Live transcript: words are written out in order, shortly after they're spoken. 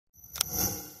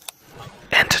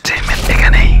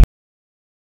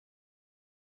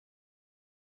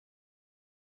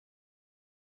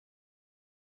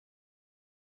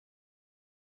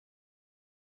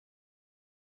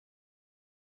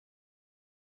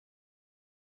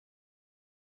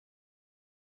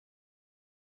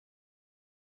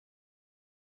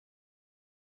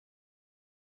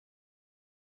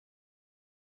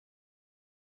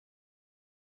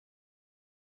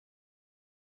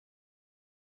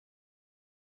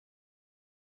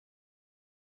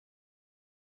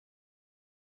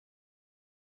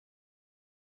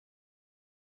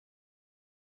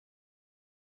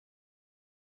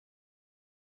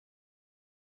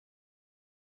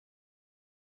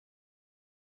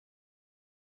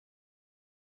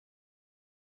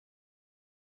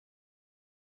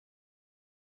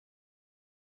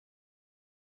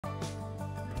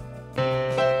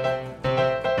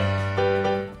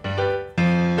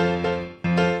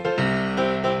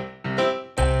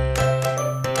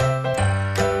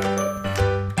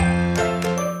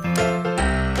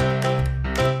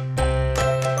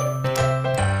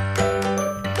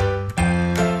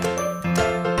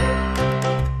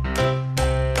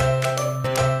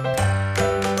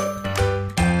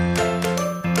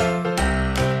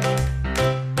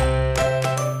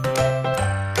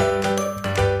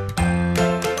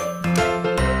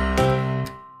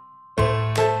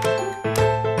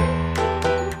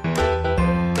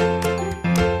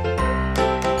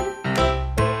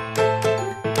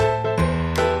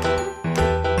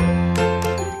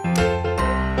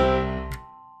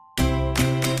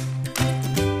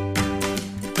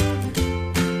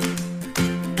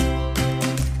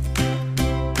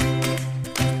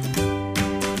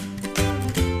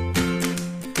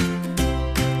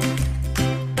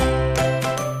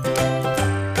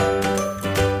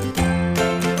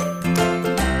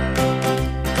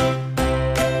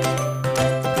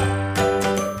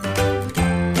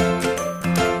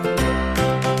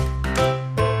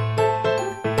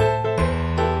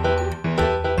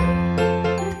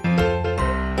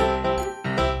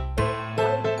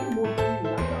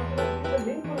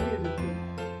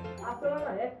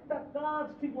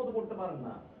ঠিক মতো করতে পারেন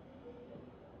না।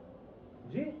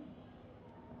 জি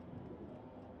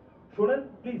শোনেন,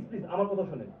 প্লিজ প্লিজ আমার কথা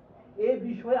শোনেন। এই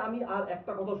বিষয়ে আমি আর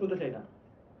একটা কথা শুনতে চাই না।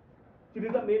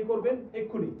 চিঠিটা মেইল করবেন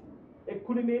এক্ষুনি,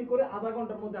 এক্ষুনি মেইল করে আধা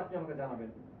ঘন্টার মধ্যে আপনি আমাকে জানাবেন।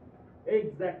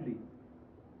 এক্স্যাক্টলি।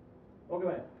 ওকে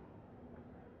ভাই।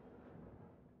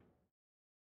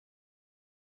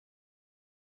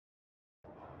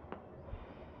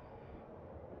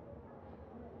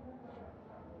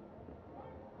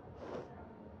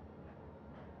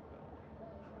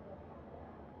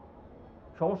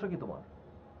 সমস্যা কি তোমার?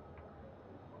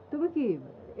 তুমি কি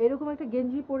এরকম একটা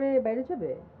গেঞ্জি পরে বাইরে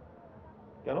যাবে?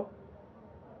 কেন?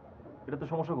 এটা তো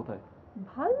সমস্যা কোথায়?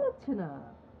 ভালো লাগছে না।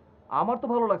 আমার তো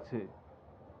ভালো লাগছে।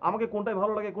 আমাকে কোনটায়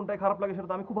ভালো লাগে কোনটায় খারাপ লাগে সেটা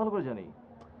তো আমি খুব ভালো করে জানি।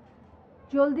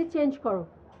 জলদি চেঞ্জ করো।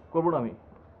 করবো না আমি,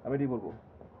 আমি এটাই করবো।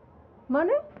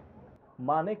 মানে?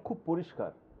 মানে খুব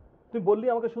পরিষ্কার, তুমি বললি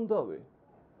আমাকে শুনতে হবে।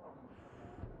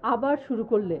 আবার শুরু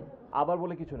করলে? আবার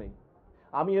বলে কিছু নেই,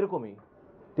 আমি এরকমই।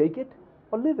 টেক ইট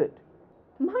অর লিভ ইট।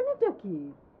 মানেটা কি?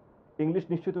 ইংলিশ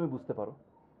নিশ্চয়ই তুমি বুঝতে পারো।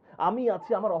 আমি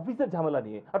আছি আমার অফিসের ঝামেলা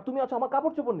নিয়ে, আর তুমি আছো আমার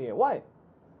কাপড় চোপড় নিয়ে। ওয়াই?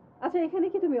 আচ্ছা, এখানে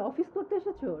কি তুমি অফিস করতে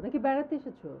এসেছো নাকি বেড়াতে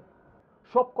এসেছো?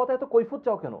 সব কথা এত কৈফিয়ত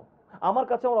চাও কেন? আমার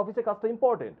কাছে আমার অফিসের কাজটা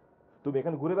ইম্পর্টেন্ট। তুমি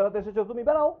এখানে ঘুরে বেড়াতে এসেছো, তুমি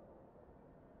বেড়াও।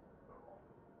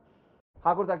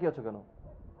 হা করে তাকিয়ে আছো কেন?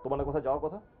 তোমার না কোথায় যাওয়ার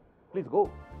কথা? Please go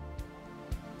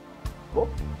go.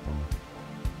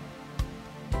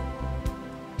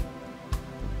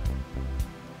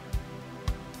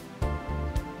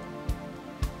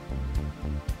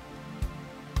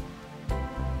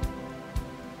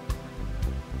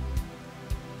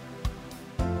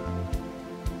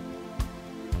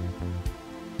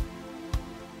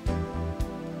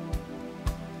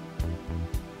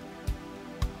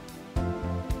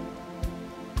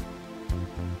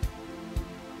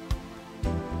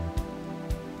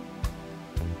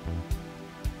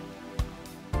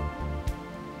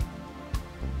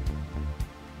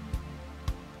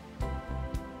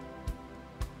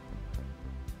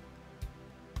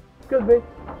 Excuse me.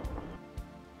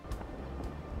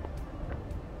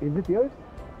 Is it yours?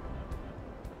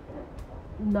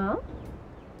 না।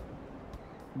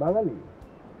 বাঙালি?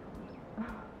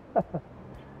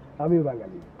 আমিও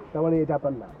বাঙালি। তার মানে এটা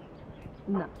আপনার না?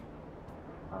 না।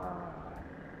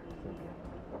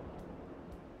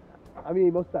 আমি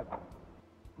মোস্তাক,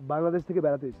 বাংলাদেশ থেকে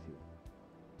বেড়াতে এসেছি।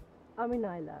 আমি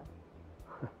নাইলা।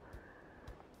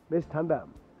 বেশ ঠান্ডা।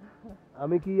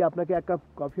 আমি কি আপনাকে এক কাপ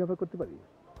কফি অফার করতে পারি?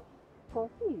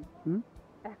 কফি?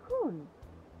 এখন?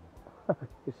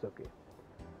 It's okay.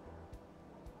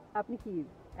 আপনি কি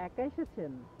একা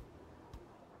এসেছেন?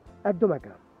 একদম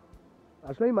একা।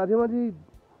 আসলে আমি মাঝে মাঝে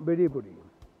বেরিয়ে পড়ি।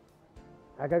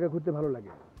 একা একা ঘুরতে ভালো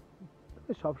লাগে।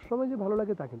 সবসময় যে ভালো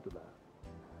লাগে তা কিন্তু না।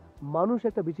 মানুষ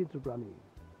একটা বিচিত্র প্রাণী,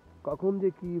 কখন যে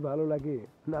কি ভালো লাগে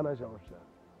নানা সমস্যা।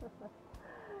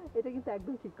 এটা কিন্তু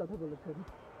একদম ঠিক কথা বলেছেন।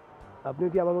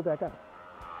 আপনিও কি আমার মতো একা?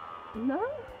 না,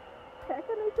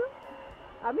 একা নই তো।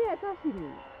 আমি একা আসিনি,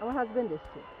 আমার হাজবেন্ড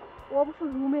এসছে। ও অবশ্য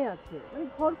রুমে আছে, মানে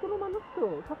ঘর কোনো মানুষ তো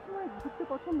সবসময় ঘুরতে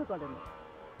পছন্দ করে না।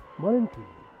 বলেন কি?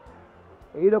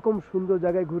 এইরকম সুন্দর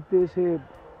জায়গায় ঘুরতে এসে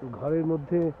ঘরের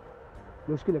মধ্যে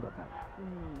মুশকিলের কথা।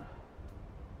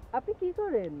 আপনি কি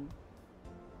করেন?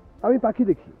 আমি পাখি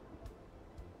দেখি।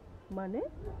 মানে?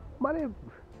 মানে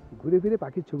ঘুরে ফিরে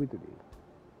পাখির ছবি তুলি।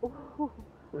 ও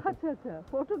আচ্ছা আচ্ছা,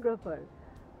 ফটোগ্রাফার।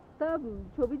 তা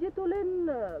ছবি যে তোলেন,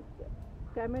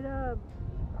 ক্যামেরা?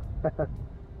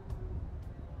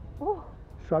 ও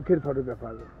শখের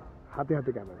ফটোগ্রাফার, হাতে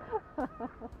হাতে ক্যামেরা।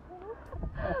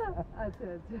 আচ্ছা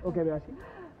আচ্ছা, ওকে আমি আসি।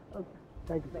 ওকে,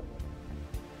 থ্যাংক ইউ।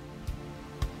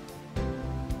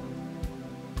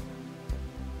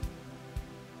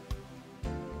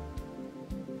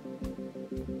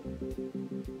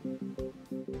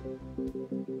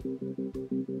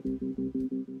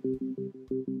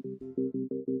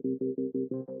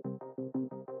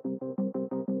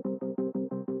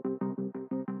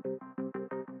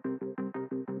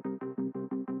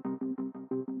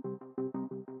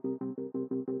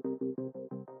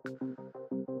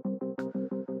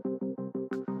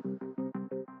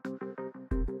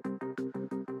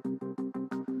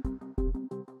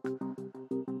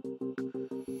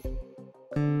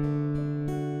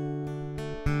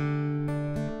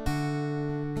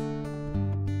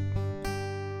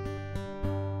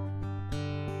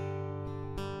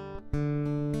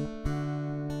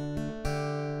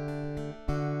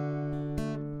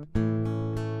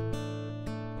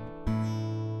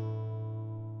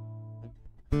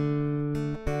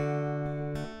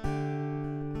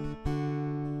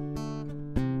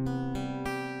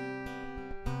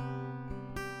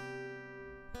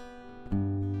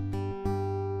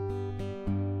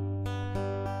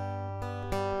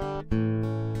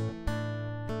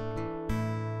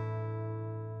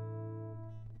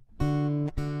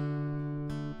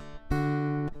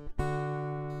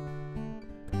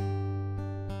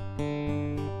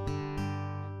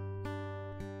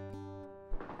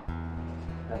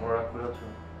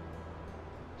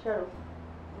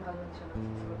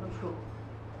 এখন শোক।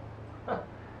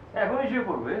 এখনই শুয়ে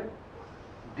পড়বে?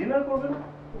 ডিনার করবে না?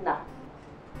 না।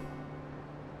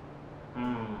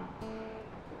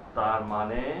 তার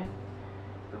মানে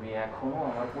তুমি এখনো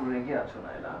আমার উপর রেগে আছো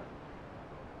নাইলা?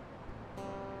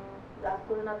 রাগ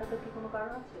করে না থাকার কি কোনো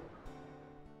কারণ আছে?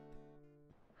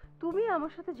 তুমি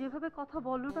আমার সাথে যেভাবে কথা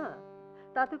বলো না,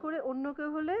 তাতে করে অন্য কেউ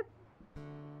হলে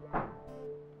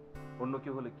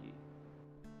কি?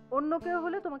 অন্য কেউ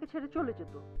হলে তোমাকে ছেড়ে চলে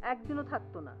যেত, একদিনও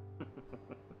থাকতো না।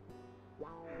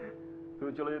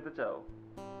 তুমি চলে যেতে চাও?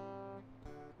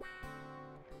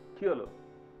 কি হলো,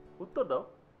 উত্তর দাও।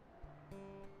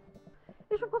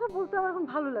 এসব কথা বলতে আমার এখন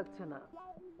ভালো লাগছে না।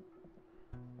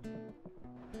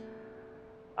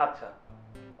 আচ্ছা,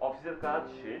 অফিসের কাজ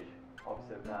শেষ,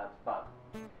 অফিসের কাজ বাদ।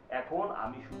 এখন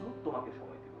আমি শুধু তোমাকে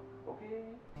সময় দিব, ওকে?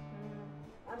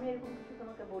 আমি এরকম কিছু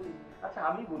তোমাকে বলি। আচ্ছা,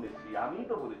 আমিই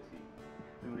তো বলেছি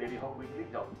তুমি রেডি হও, কুইকলি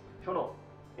যাও। শোনো,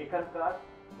 এখানকার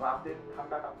রাতের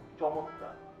ঠান্ডাটা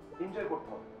চমৎকার, এনজয় করতে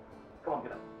হবে। কেমন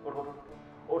কিনা? ওঠো,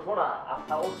 ওঠো না,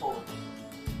 আচ্ছা ওঠো।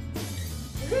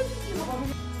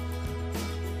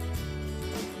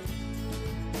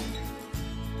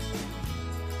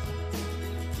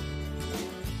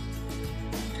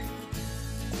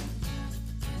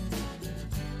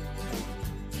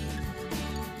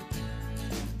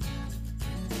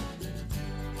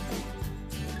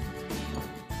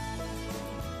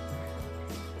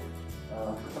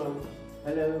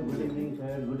 Hello, good evening,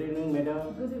 sir. Good evening, madam.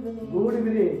 Good evening. Good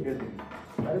evening.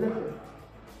 আরে দেখো,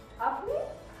 আপনি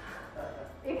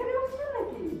এখানে বসেছেন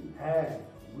নাকি? হ্যাঁ,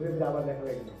 ঘুরে ফিরে আবার দেখা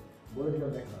হয়ে গেল।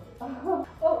 বলেছিলাম দেখা হবে।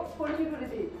 ও, পরিচয় করে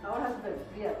দিই, আমার হাজবেন্ড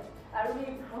রিয়াজ, আর উনি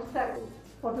মোস্তাক,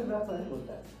 ফটোগ্রাফার।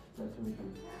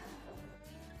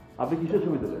 আপনি কিসের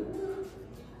ছবি তোলেন?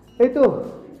 এই তো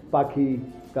পাখি,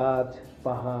 গাছ,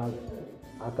 পাহাড়,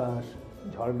 আকাশ,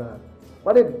 ঝর্ণা,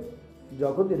 মানে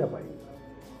যখন যেটা পাই।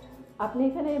 আপনি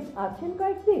এখানে আছেন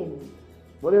কয়েকদিন?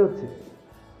 মনে হচ্ছে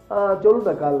চলুন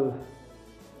না, কাল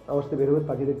আমার সাথে বেরোবেন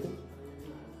পাখি দেখতে।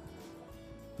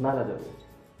 না যাবে,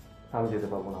 আমি যেতে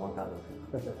পারবো না, আমার কাজ আছে।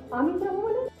 আমি যাবো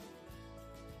মানে?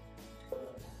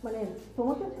 মানে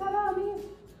তোমাকে ছাড়া আমি?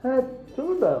 হ্যাঁ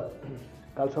চলুন না,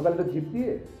 কাল সকালে একটা জিপ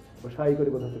দিয়ে সাই করে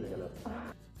কোথাও চলে গেলাম।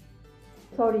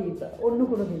 সরি, অন্য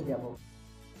কোনো দিন যাবো।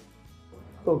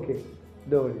 ওকে,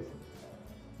 নো ওয়ারিস।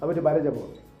 আমি একটু বাইরে যাবো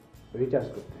রিচার্জ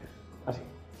করতে, আসি।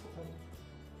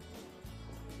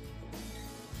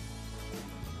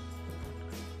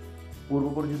 পূর্ব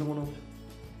পরিচিত মনে হচ্ছে।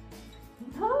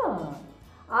 হ্যাঁ,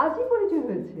 আজই পরিচয়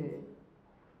হয়েছে।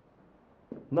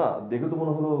 না, দেখে তো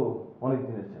মনে হলো অনেক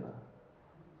দিন এসছে না।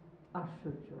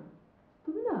 আশ্চর্য,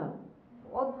 তুমি না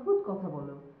অদ্ভুত কথা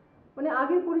বলো। মানে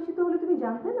আগের পরিচিত হলে তুমি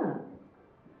জানতে না?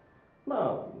 না,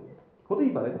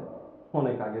 হতেই পারে,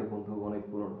 অনেক আগের বন্ধু, অনেক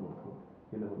পুরনো বন্ধু,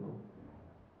 কিন্তু বন্ধু।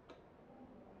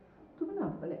 তুমি না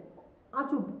মানে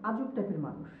আজব আজব টাইপের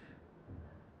মানুষ।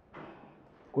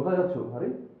 কোথায় যাচ্ছ? আরে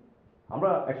আমরা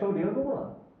একসঙ্গে ডিনার করবো না?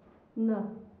 না,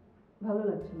 ভালো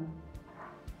লাগছে না।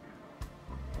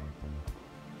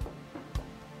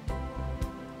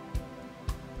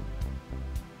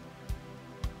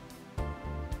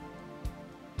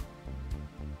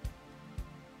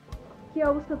 কি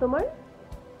অবস্থা তোমার?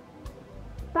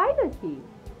 তাই নাকি?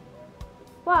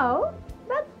 Wow,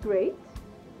 that's great.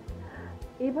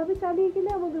 এভাবে চালিয়ে গেলে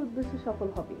আমাদের উদ্দেশ্য সফল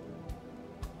হবে।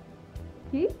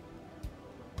 কি?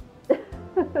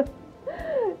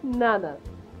 না না,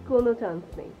 কোনো চান্স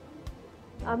নেই।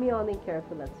 আমি অনেক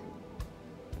কেয়ারফুল আছি।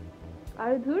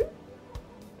 আর ধুর,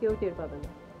 কেউ টের পাবে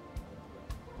না।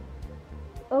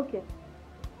 ওকে,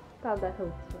 কাল দেখা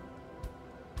হচ্ছে।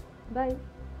 বাই।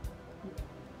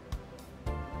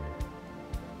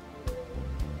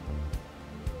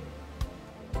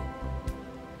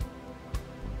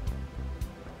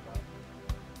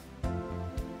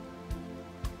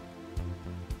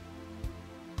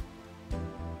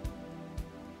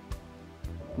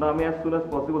 না, আমি অ্যাজ সুন অ্যাজ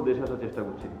পসিবল দেশে আসার চেষ্টা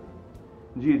করছি।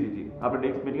 জি জি জি, আপনি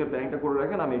নেক্সট মিটিংয়ের প্ল্যানিংটা করে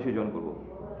রাখেন, আমি এসে জয়েন করবো।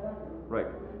 রাইট,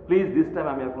 প্লিজ দিস টাইম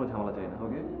আমি আর কোনো ঝামেলা চাই না।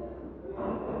 ওকে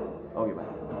ওকে, বাই।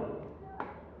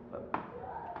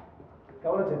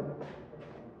 কেমন আছেন?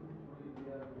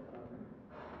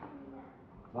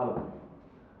 ভালো।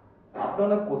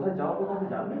 আপনারা কোথায় যাওয়ার কথা আপনি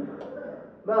জানবেন?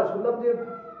 না, শুনলাম যে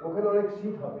ওখানে অনেক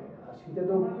শীত হবে, আর শীতে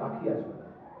তো পাখি আসবে না।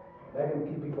 দেখেন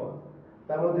কি বিপদ,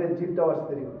 তার মধ্যে জিপটাও আসতে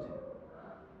দেরি হচ্ছে।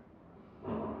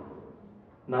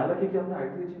 নায়লাকে কি আপনি আগে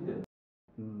থেকে চিনতেন?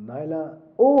 নাইলা?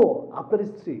 ও, আপনার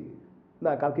স্ত্রী?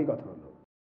 না, কালকেই কথা হলো।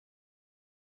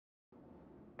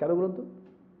 কেন বলুন তো?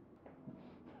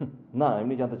 না,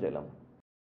 এমনি জানতে চাইলাম।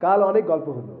 কাল অনেক গল্প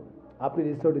হলো, আপনি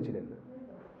রিসোর্টে ছিলেন না।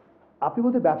 আপনি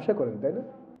বোধহয় ব্যবসা করেন, তাই না?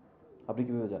 আপনি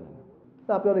কিভাবে জানেন?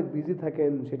 না আপনি অনেক বিজি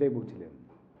থাকেন সেটাই বলছিলেন।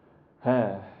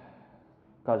 হ্যাঁ,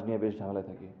 কাজ নিয়ে বেশ ঝামেলায়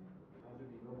থাকি।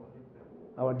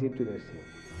 আমার জিপ চলে এসছে।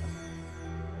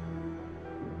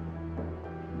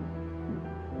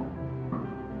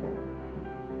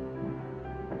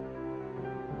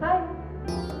 হাই।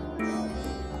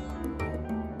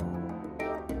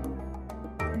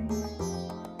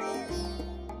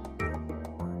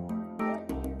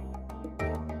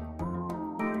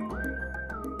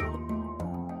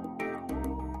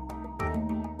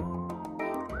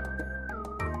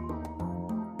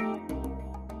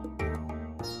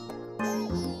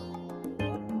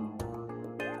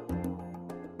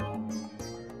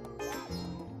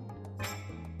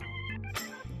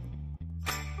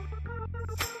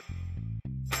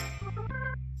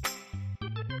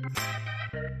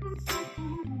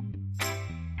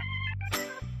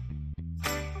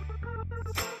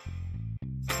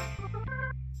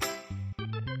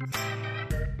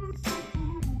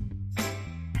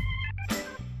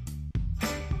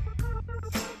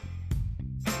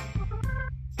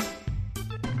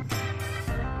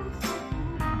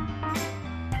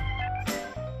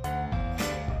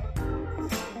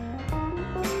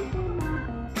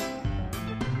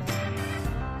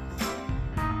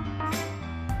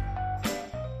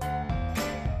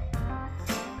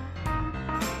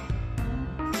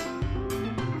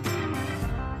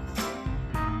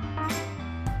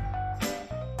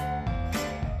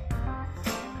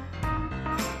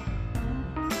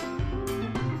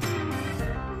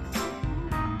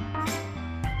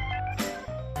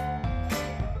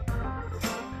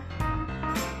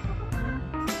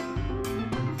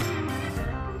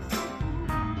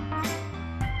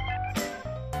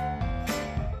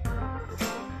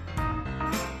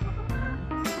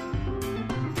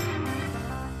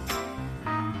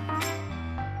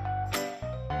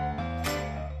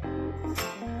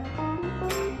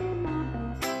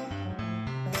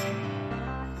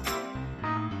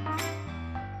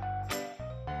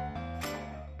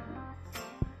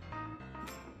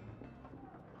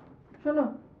 শোনো,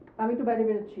 আমি একটু বাইরে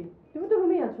বেরোচ্ছি। তুমি তো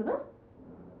রুমেই আছো না?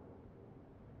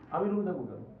 আমি রুমে থাকবো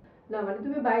কেন? না মানে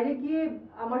তুমি বাইরে গিয়ে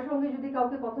আমার সঙ্গে যদি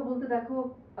কাউকে কথা বলতে দেখো,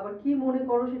 আবার কি মনে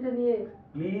করো সেটা নিয়ে।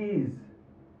 প্লিজ,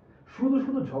 শুধু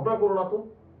শুধু ঝগড়া করো না তো।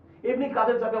 এমনি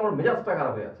কাজের চাপে আমার মেজাজটা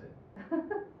খারাপ হয়ে আছে।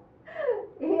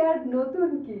 এই আর নতুন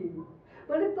কি?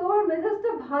 মানে তোমার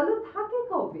মেজাজটা ভালো থাকে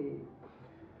কবে?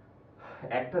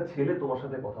 একটা ছেলে তোমার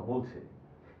সাথে কথা বলছে,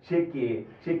 সে কে,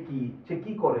 সে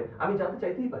কি করে আমি জানতে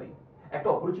চাইতেই পারি। একটা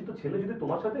অপরিচিত ছেলে যদি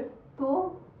তোমার সাথে তো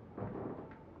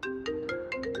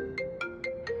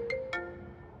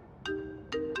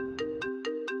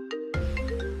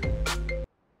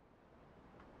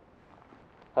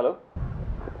হ্যালো,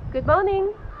 গুড মর্নিং।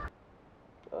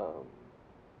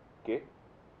 কে?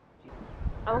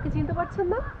 আমাকে চিনতে পারছেন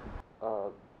না?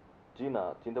 জি না,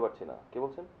 চিনতে পারছি না। কে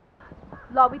বলছেন?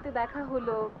 লবিতে দেখা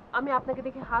হলো, আমি আপনাকে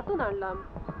দেখে হাতও নাড়লাম,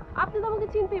 আপনি তো আমাকে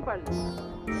চিনতেই পারলেন।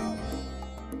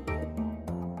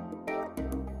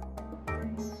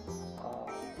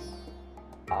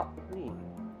 আপনি?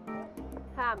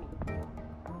 হ্যাঁ আমি।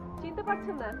 চিনতে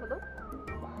পারছেন না এখনো?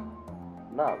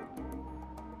 না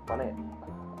মানে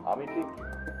আমি ঠিক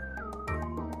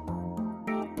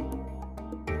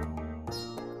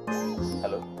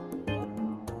হ্যালো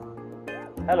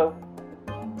হ্যালো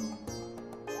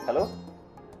হ্যালো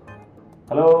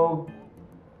হ্যালো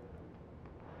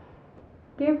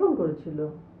কে ফোন করেছিল?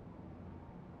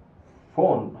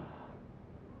 ফোন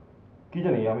কি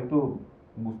জানি, আমি তো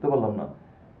বুঝতে পারলাম না।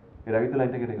 এর আগে তো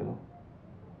লাইনটা কেটে গেল।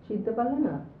 চিনতে পারলে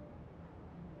না?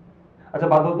 আচ্ছা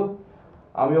বাদ দাও তো,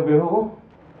 আমিও বের হবো।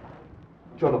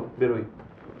 চলো বেরোই।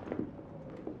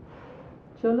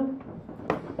 চলো।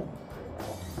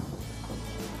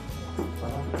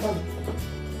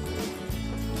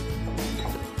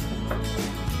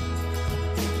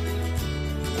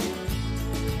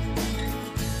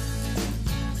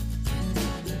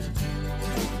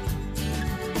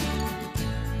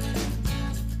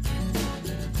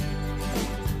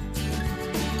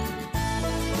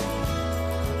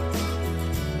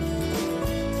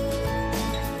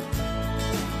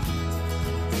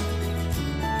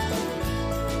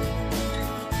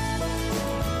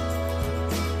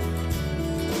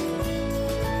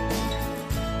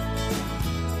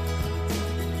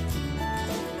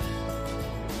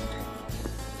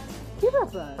 কি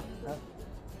ব্যাপার?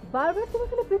 বারবার তুমি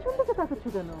এখানে পেছন থেকে তাকাচ্ছ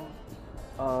কেন?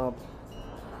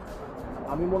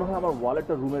 আমি মনে হয় আমার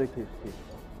ওয়ালেটটা রুমে রেখে এসেছি।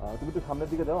 তুমি একটু সামনের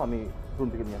দিকে দাও, আমি রুম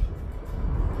থেকে নিয়ে আসি।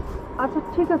 আচ্ছা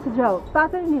ঠিক আছে, যাও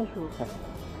তাড়াতাড়ি নিয়ে এসো। হ্যাঁ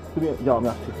তুমি যাও, আমি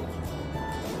আসছি।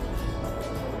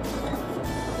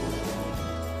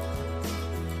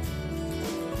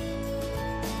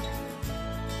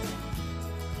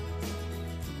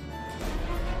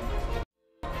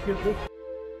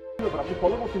 আপনি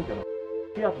ফলো করছেন কেন?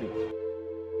 কি আপনি?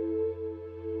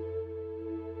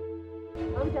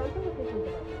 আমি জানতাম আপনি শুনতে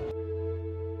পাবেন।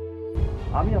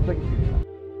 আমি আপনাকে চিনি না,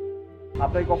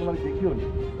 আপনাকে কখনো আমি দেখিও নি।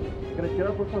 এখানে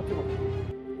চেনার প্রশ্ন হচ্ছে কথা।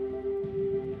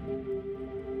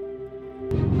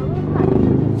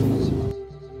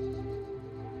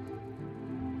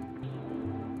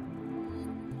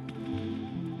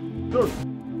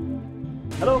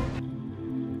 হ্যালো,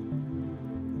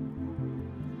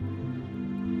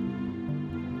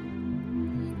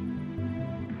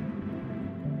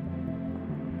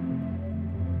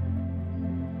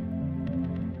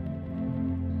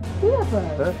 কি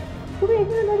ব্যাপার? তুমি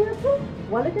এখানে দাঁড়িয়ে আছো?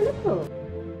 ওয়ালেট এনেছো?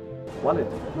 ওয়ালেট?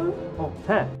 ও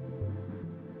হ্যাঁ।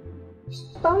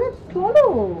 তাহলে চলো,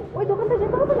 ওই দোকানটা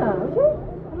যেতে হবে না? ওই যে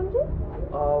বললাম যে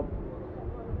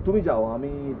তুমি যাও,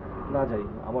 আমি না যাই,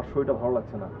 আমার শরীরটা ভালো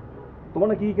লাগছে না। তোমার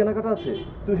না কি কেনাকাটা আছে,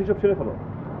 তুমি সেসব ছেড়ে ফেলো।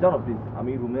 যাও না প্লিজ,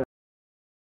 আমি রুমে।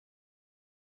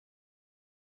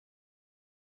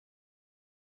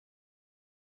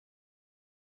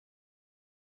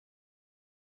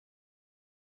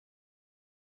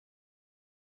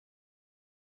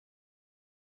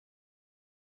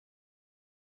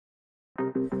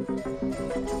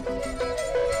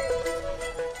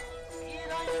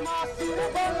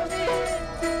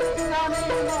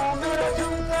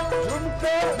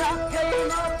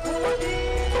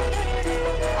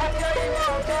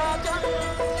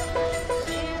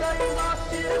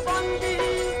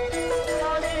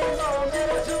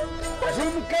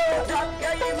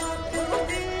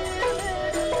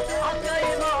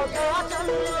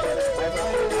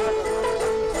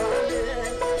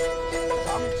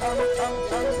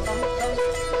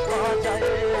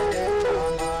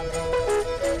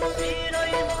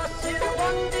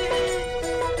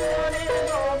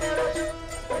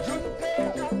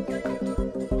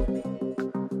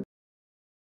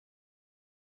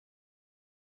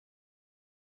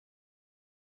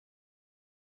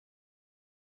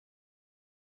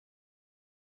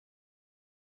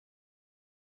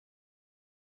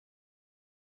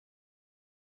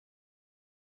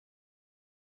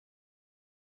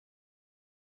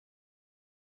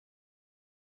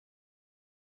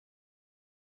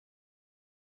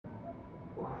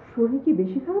 শরীর কি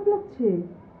বেশি খারাপ লাগছে?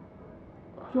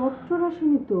 জ্বর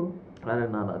আসেনি তো? আরে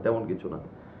না না, তেমন কিছু না,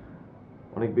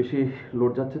 অনেক বেশি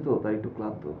লোড যাচ্ছে তো, তাই একটু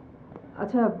ক্লান্ত।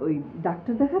 আচ্ছা, ওই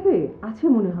ডাক্তার দেখাবে? আছে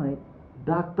মনে হয়।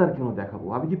 ডাক্তার কেন দেখাবো,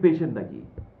 আমি কি পেশেন্ট নাকি?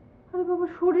 আরে বাবা,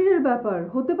 শরীরের ব্যাপার,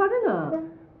 হতে পারে না?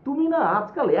 তুমি না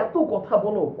আজকাল এত কথা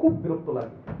বলো, খুব বিরক্ত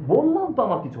লাগে। বললাম তো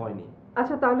আমার কিছু হয়নি।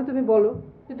 আচ্ছা তাহলে তুমি বলো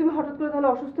যে তুমি হঠাৎ করে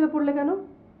তাহলে অসুস্থ হয়ে পড়লে কেন?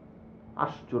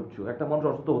 আশ্চর্য, একটা মানুষ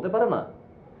অসুস্থ হতে পারে না?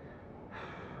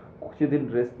 কিছুদিন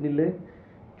রেস্ট নিলে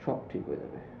সব ঠিক হয়ে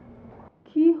যাবে।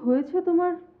 কি হয়েছে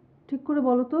তোমার, ঠিক করে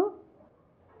বলো তো।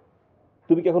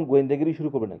 তুমি কি এখন গোয়েন্দাগিরি শুরু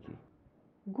করবে নাকি?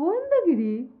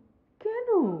 গোয়েন্দাগিরি? কেন?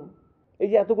 এই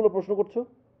যে এতগুলো প্রশ্ন করছো।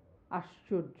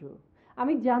 আশ্চর্য,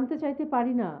 আমি জানতে চাইতে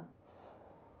পারি না?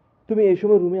 তুমি এই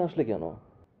সময় রুমে আসলে কেন?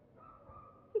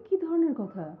 এ কি ধরনের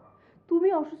কথা? তুমি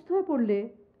অসুস্থ হয়ে পড়লে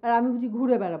আর আমি বুঝি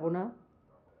ঘুরে বেড়াবো না?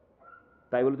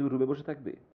 তাই বলে তুমি রুমে বসে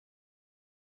থাকবে?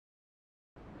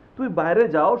 তুমি বাইরে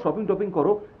যাও, শপিং টপিং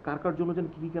করো, কার কার জন্য যেন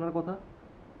কি কি কেনার কথা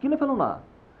কিনে ফেলো না।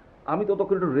 আমি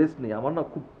ততক্ষণ একটু রেস্ট নেই, আমার না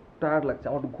খুব টায়ার্ড লাগছে,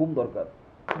 আমার একটু ঘুম দরকার।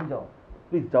 তুমি যাও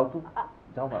প্লিজ, যাও তো,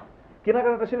 যাও না,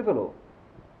 কেনাকাটাটা সেরে ফেলো।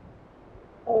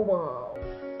 ও মা,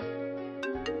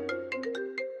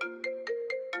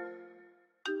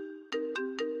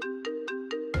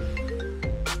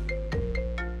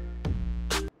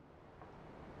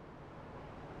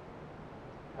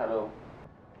 হ্যালো।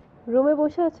 রুমে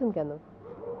বসে আছেন কেন?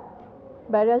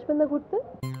 বাইরে আসবেন না ঘুরতে?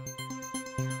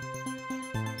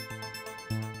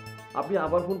 আপনি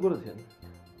আবার ফোন করেছেন?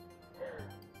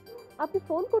 আপনি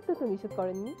ফোন করতে তো নিষেধ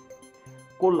করেননি।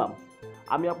 করলাম,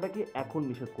 আমি আপনাকে এখন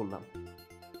নিষেধ করলাম।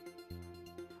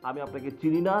 আমি আপনাকে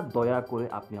চিনি না, দয়া করে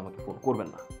আপনি আমাকে ফোন করবেন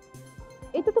না।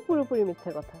 এটা তো পুরোপুরি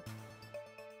মিথ্যা কথা।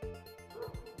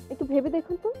 একটু ভেবে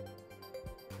দেখুন তো,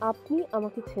 আপনি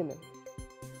আমাকে চেনেন,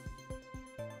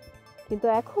 কিন্তু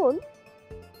এখন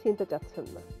চিনতে চাচ্ছেন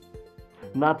না।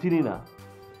 না, চিনি না।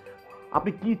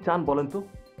 আপনি কি চান বলেন তো?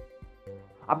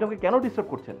 আপনি আমাকে কেন ডিস্টার্ব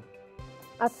করছেন?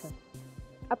 আচ্ছা,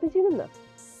 আপনি চিনেন না,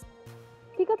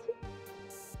 ঠিক আছে,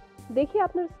 দেখি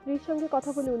আপনার স্ত্রীর সঙ্গে কথা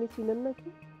বলে উনি চিনেন নাকি।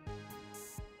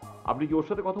 আপনি কি ওর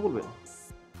সাথে কথা বলবেন?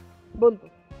 বলবো,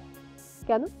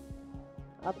 কেন,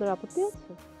 আপনার আপত্তি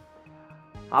আছে?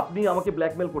 আপনি আমাকে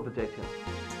ব্ল্যাকমেল করতে চাইছেন।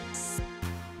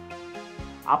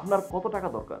 আপনার কত টাকা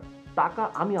দরকার? টাকা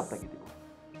আমি আপনাকে দেব।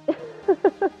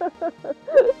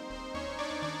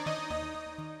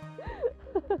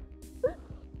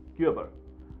 কি ব্যাপার,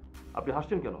 আপনি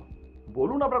হাসছেন কেন?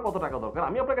 বলুন আপনার কত টাকা দরকার,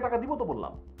 আমি আপনাকে টাকা দিব তো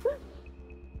বললাম।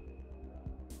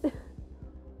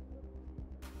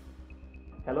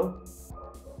 হ্যালো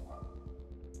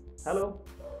হ্যালো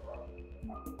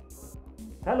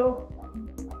হ্যালো,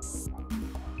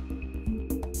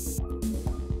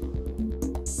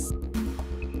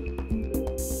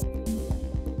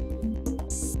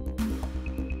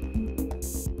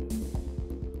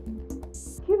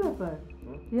 কি ব্যাপার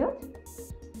রিয়াজ,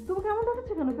 তোমাকে এমন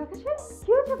দেখাচ্ছে কেন? কাকাশে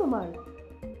কি হয়েছে তোমার?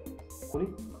 উনি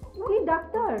উনি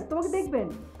ডাক্তার, তোমাকে দেখবেন,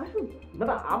 আসুন। না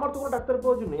না, আমার তো কোনো ডাক্তারের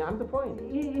প্রয়োজন নেই, আমি তো ফাইন।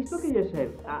 ইটস ওকে ইয়েস সাহেব,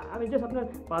 আমি জাস্ট আপনার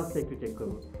পালসটা একটু চেক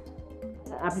করবো।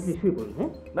 আপনি কি শুয়ে পড়ুন,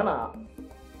 হ্যাঁ? না না,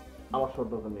 আমার সর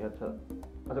দরকার নেই। আচ্ছা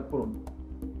আচ্ছা করুন।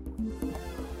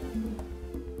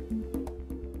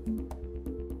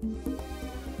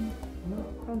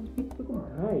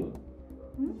 ভাই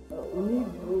উনি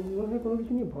মনে হয় কোনো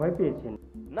কিছু নিয়ে ভয় পেয়েছেন।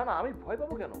 না না, আমি ভয়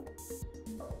পাবো কেন?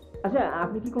 আচ্ছা,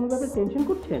 আপনি কি কোনো ব্যাপারে টেনশন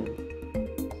করছেন?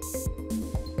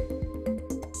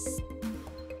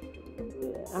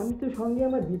 আমি তো সঙ্গে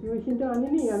আমার বিপি মেশিনটা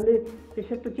আনিনি, আনলে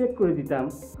প্রেশারটা চেক করে দিতাম।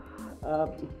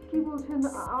 কি বলছেন?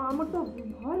 আমার তো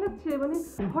ভয় লাগছে, মানে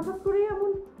হঠাৎ করেই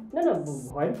এমন। না না,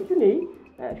 ভয়ের কিছু নেই।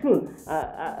 শুনুন,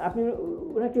 আপনি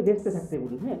ওনাকে রেস্টে থাকতে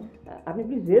বলুন, হ্যাঁ? আপনি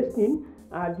প্লিজ রেস্ট নিন,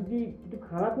 আর যদি একটু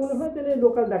খারাপ মনে হয় তাহলে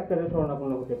লোকাল ডাক্তারের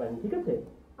শরণাপন্ন হতে পারেন, ঠিক আছে?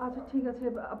 আচ্ছা ঠিক আছে,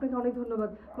 আপনাকে অনেক ধন্যবাদ।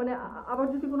 মানে আবার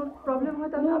যদি কোনো প্রবলেম হয়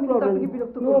তাহলে নো আমি কিন্তু প্রবলেম, আপনাকে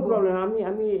বিরক্ত নো করব। প্রবলেম।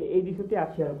 আমি এই রিসোর্টে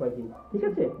আছি আর কয়েকদিন, ঠিক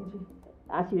আছে? জি।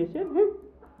 আসি এসে, হ্যাঁ?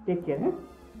 টেক কেয়ার, হ্যাঁ?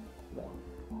 বাই।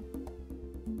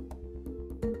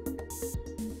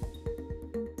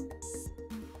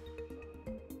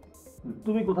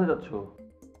 তুমি কোথায় যাচ্ছ?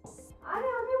 আরে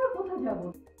আমি আবার কোথায় যাব?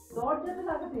 দরজাটা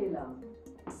লাগাতে এলাম।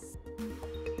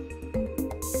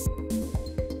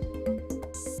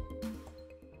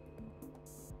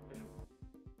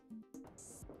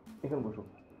 এখানে বসো।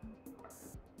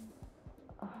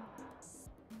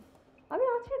 আমি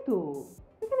আছি তো,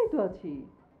 এখানেই তো আছি।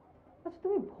 আচ্ছা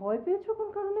তুমি ভয় পেয়েছো কোন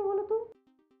কারণে বলো তো?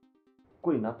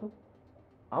 কই না তো,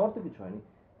 আমার তো কিছু হয়নি,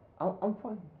 আম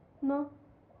ফাইন। না,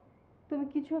 তুমি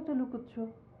কিছু একটা লুকোচ্ছ।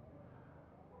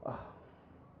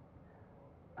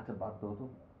 আচ্ছা বাদ দাও তো,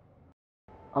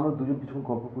 আমরা দুজন কিছুক্ষণ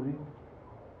গল্প করি।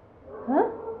 হ্যাঁ,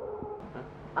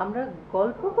 আমরা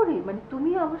গল্প করি? মানে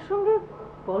তুমি আমার সঙ্গে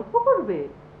গল্প করবে?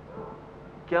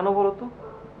 কেন বলো তো,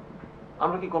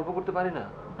 আমরা কি গল্প করতে পারি না?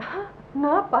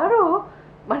 না পারো,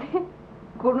 মানে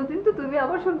কোনোদিন তো তুমি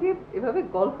আমার সঙ্গে এভাবে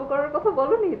গল্প করার কথা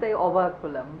বলনি, তাই অবাক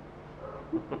হলাম।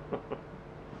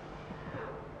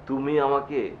 তুমি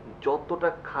আমাকে যতটা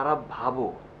খারাপ ভাবো,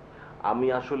 আমি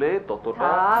আসলে ততটা।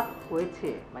 থাক, হয়েছে,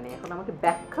 মানে এখন আমাকে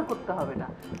ব্যাখ্যা করতে হবে না।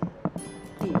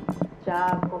 কি চা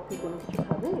কফি কোনো কিছু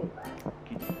খাবে?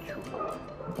 কিচ্ছু খাবো না।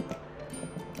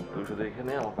 তুমি শুধু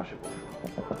এখানে আমার পাশে বসো।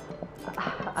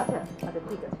 আচ্ছা আচ্ছা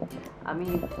ঠিক আছে, আমি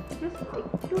জাস্ট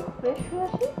একটু ফ্রেশ হয়ে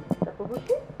আসি, তারপর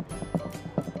বসি।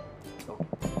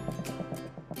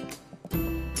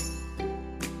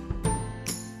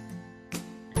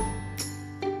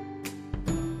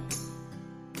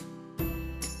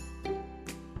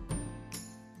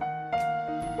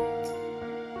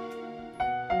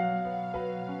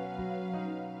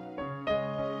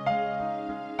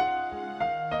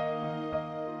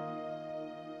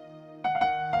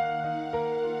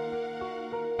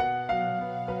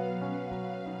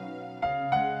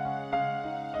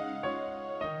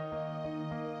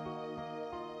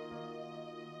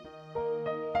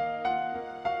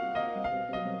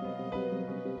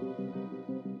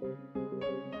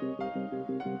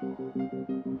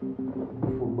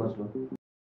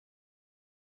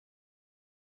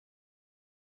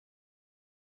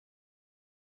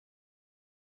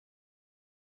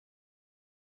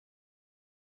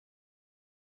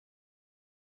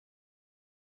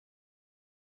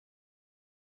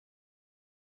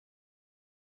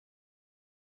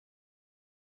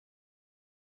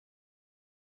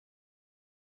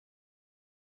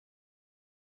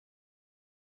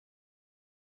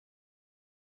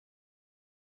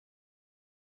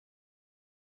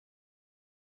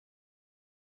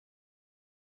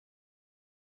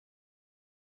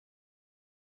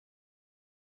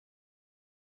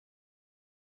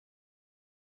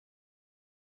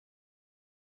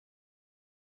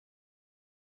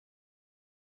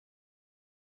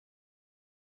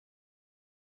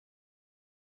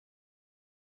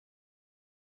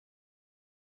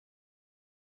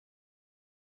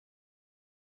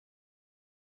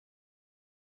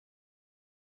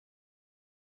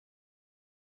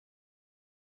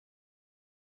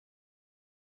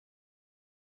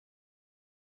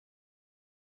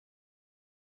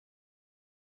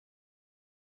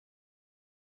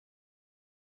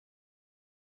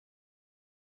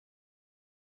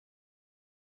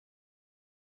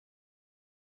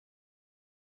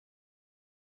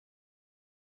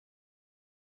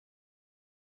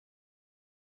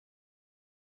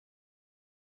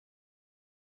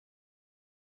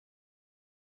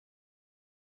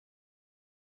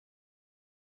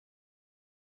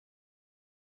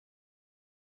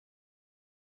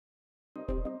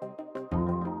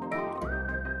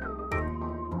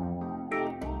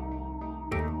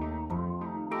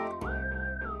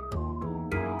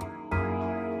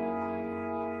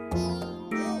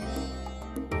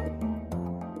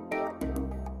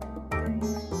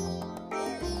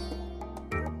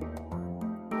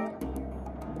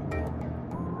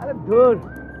 ধুর,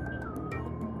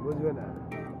 বুঝবে না,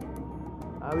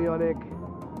 আমি অনেক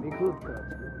নিখুঁত কাজ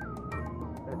করি।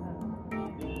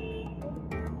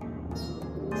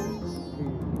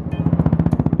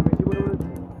 বেশি মনে মনে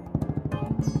হচ্ছে?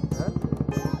 হ্যাঁ?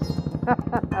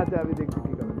 আচ্ছা, আমি দেখছি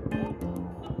কি করা যায়।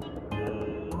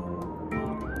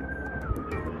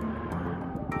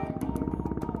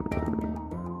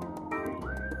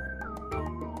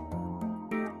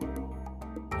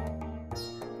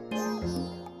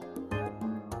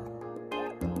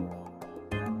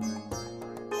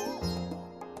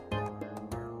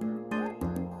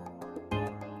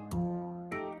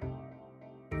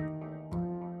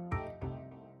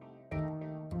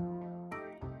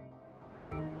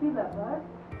 কি ব্যাপার,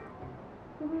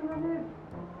 তুমি মানে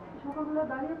সকালবেলা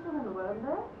দাঁড়িয়েছো কেন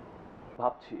বারান্দায়?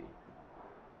 ভাবছি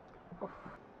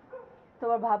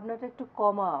তোমার ভাবনাটা একটু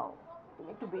কমাও, তুমি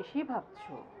একটু বেশি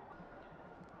ভাবছো।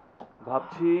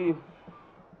 ভাবছি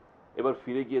এবার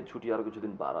ফিরে গিয়ে ছুটি আরো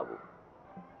কিছুদিন বাড়াবো।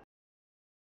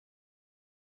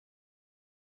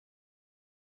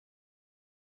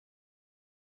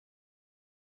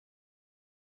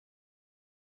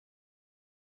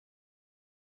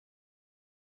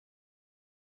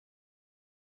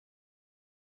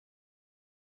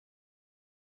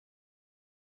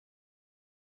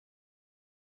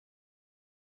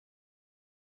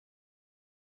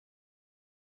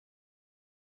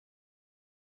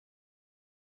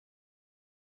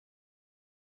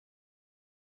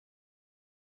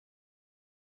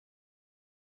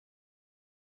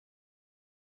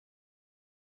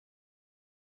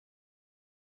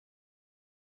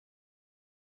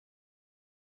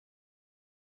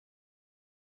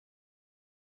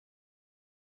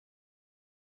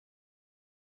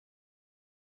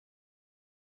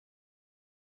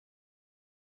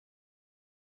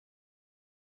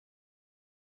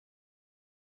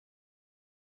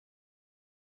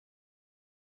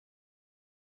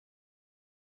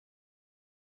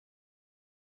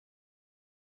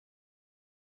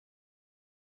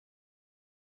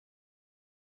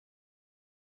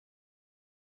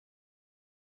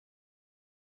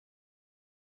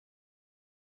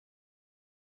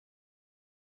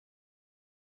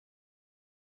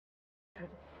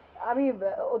 আমি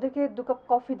ওদেরকে 2 কাপ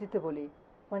কফি দিতে বলি,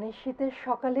 মানে শীতের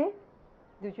সকালে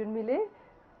দুজন মিলে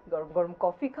গরম গরম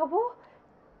কফি খাবো,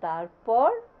 তারপর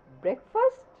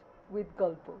ব্রেকফাস্ট উইথ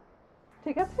গল্প।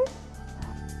 ঠিক আছে?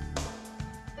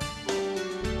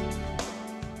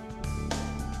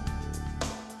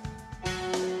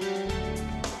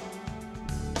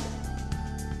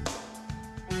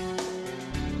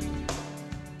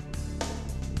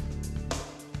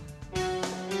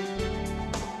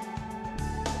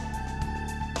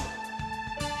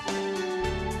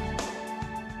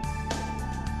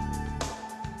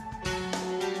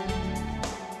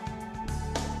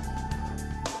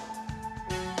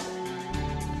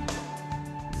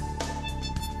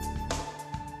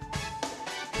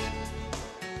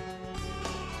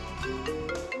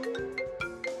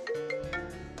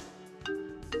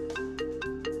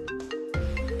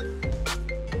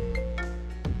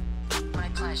 My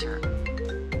pleasure.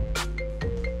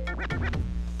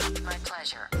 My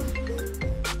pleasure.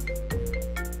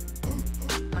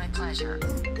 My pleasure.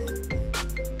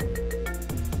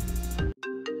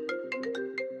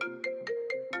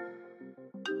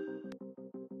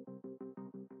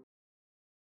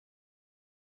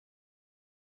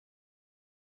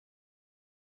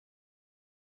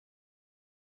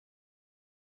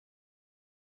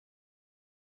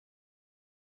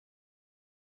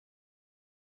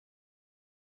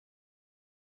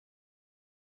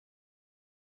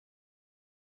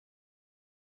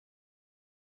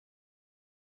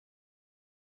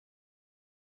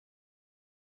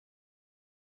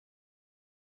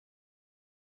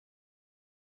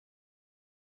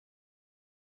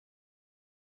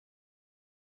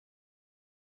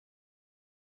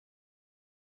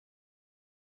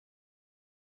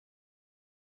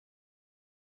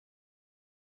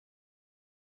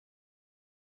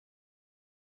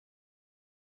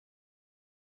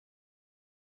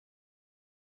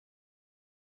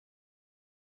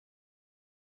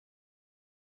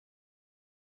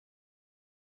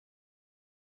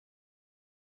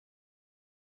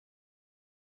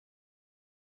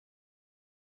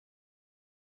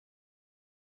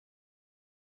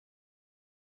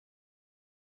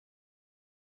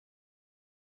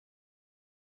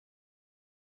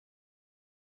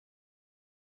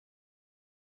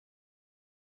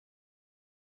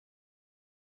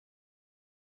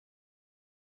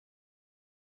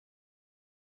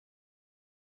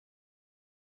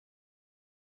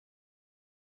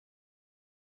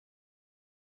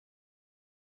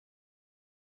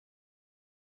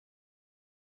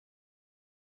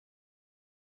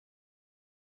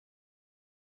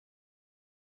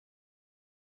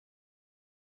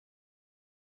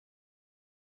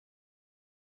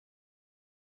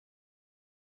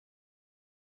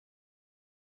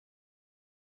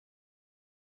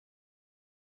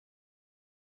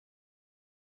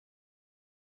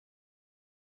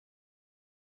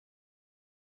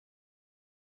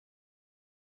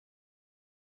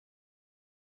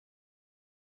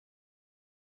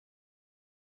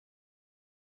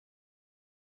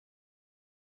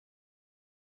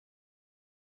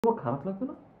 খারাপ লাগবে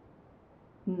না?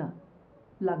 না,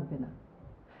 লাগবে না।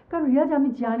 কারণ রিয়াজ, আমি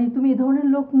জানি তুমি এই ধরনের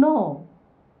লোক নও।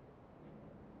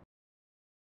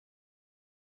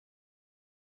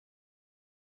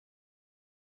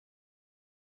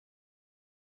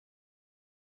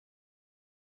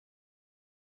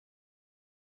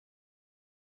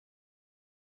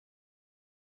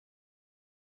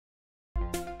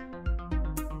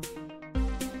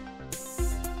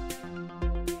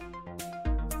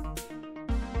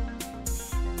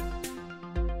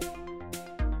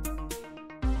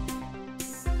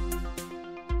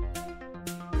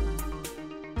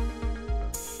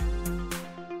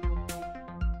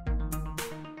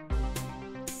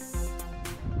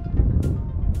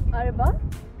 আরে বাহ,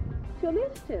 চলে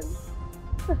এসছেন।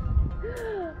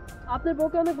 আপনার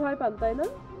বউকে অনেক ভয় পান, তাই না?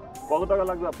 কত টাকা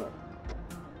লাগবে আপনার?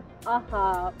 আহা,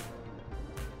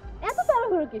 এত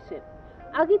তাড়াহুড়ো কিসের?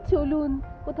 আগে চলুন,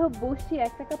 কোথাও বসি,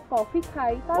 একটা কাপ কফি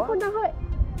খাই, তারপর না হয়।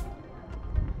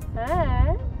 হ্যাঁ,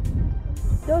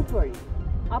 ডোন্ট ওয়ারি,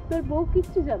 আপনার বউ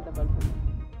কিচ্ছু জানতে পারবে না।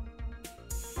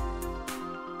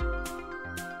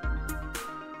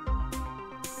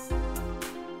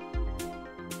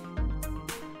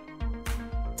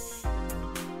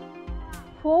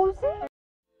 ফৌজি,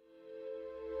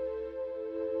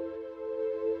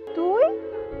 তুই?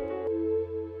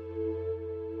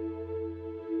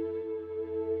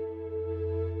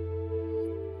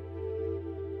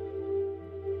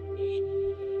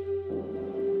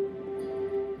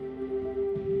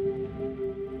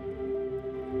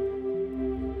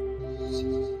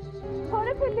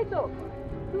 ধরে ফেললি তো।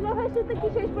 দুলা ভাইয়ের সাথে কি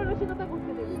শেষ পর রসিকতা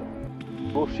করতে দিবি?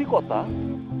 রসিকতা?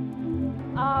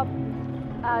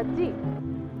 জি,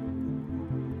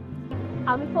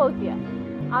 আমি ফৌজিয়া।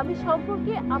 আমি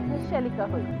সম্পর্কে আপনার শালিকা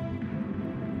হই,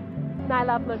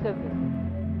 নাইলে আপনার কাজিন।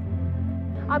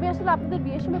 আমি আসলে আপনাদের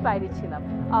বিয়ের সময় বাইরে ছিলাম,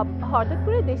 হঠাৎ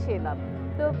করে দেশে এলাম,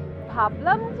 তো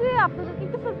ভাবলাম যে আপনাদেরকে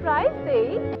একটু সারপ্রাইজ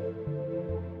দেই।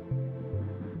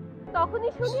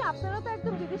 তখনই শুনি আপনারা তো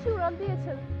একদম বিদেশি উড়ান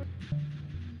দিয়েছেন,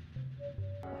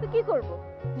 তো কি করব,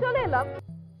 চলে এলাম।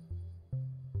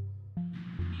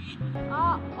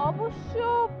 অবশ্য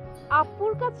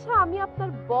আপুর কাছে আমি আপনার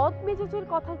বদ মেজাজের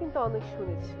কথা কিন্তু অনেক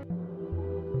শুনেছি।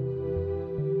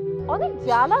 অনেক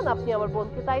জ্বালান আপনি আমার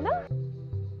বোনকে, তাই না?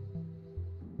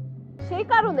 সেই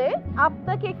কারণে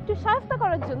আপনাকে একটু সাহায্য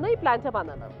করার জন্য এই প্ল্যানটা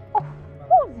বানানো।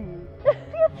 ফৌজি, তুই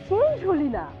চেঞ্জ হলি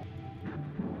না।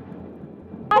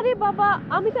 আরে বাবা,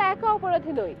 আমি তো একা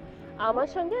অপরাধী নই, আমার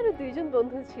সঙ্গে আরো দুইজন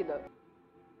বন্ধু ছিল,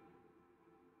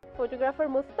 ফটোগ্রাফার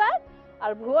মুস্তাক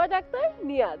আর ভুয়া ডাক্তার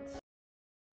নিয়াজ।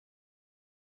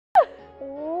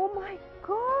 ও মাই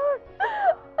গড!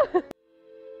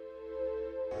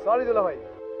 সরি দুলা ভাই,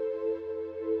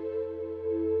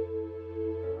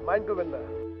 মাইন্ড করবেন না।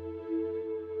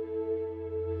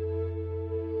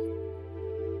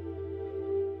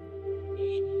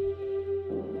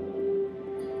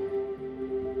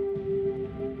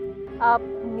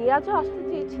 নিয়াজও আসতে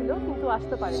চেয়েছিল কিন্তু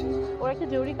আসতে পারেনি, ওর একটা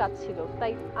জরুরি কাজ ছিল,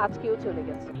 তাই আজকেও চলে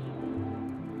গেছে।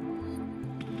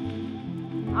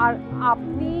 আর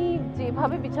আপনি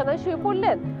যেভাবে বিছানায় শুয়ে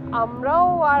পড়লেন, আমরাও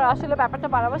আর আসলে ব্যাপারটা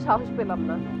বাড়াবার সাহস পেলাম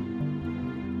না।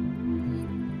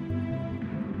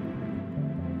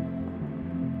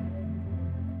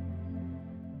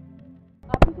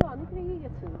 আপনি তো অনেক রেগে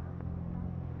গেছেন।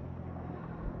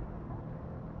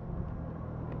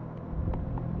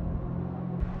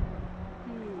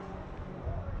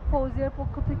 ফৌজিয়ার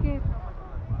পক্ষ থেকে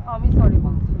আমি সরি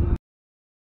বলছি।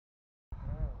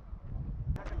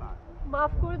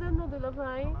 মাফ করে দেন না দুলা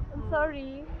ভাই, সরি।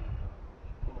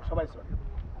 সবাই সরি।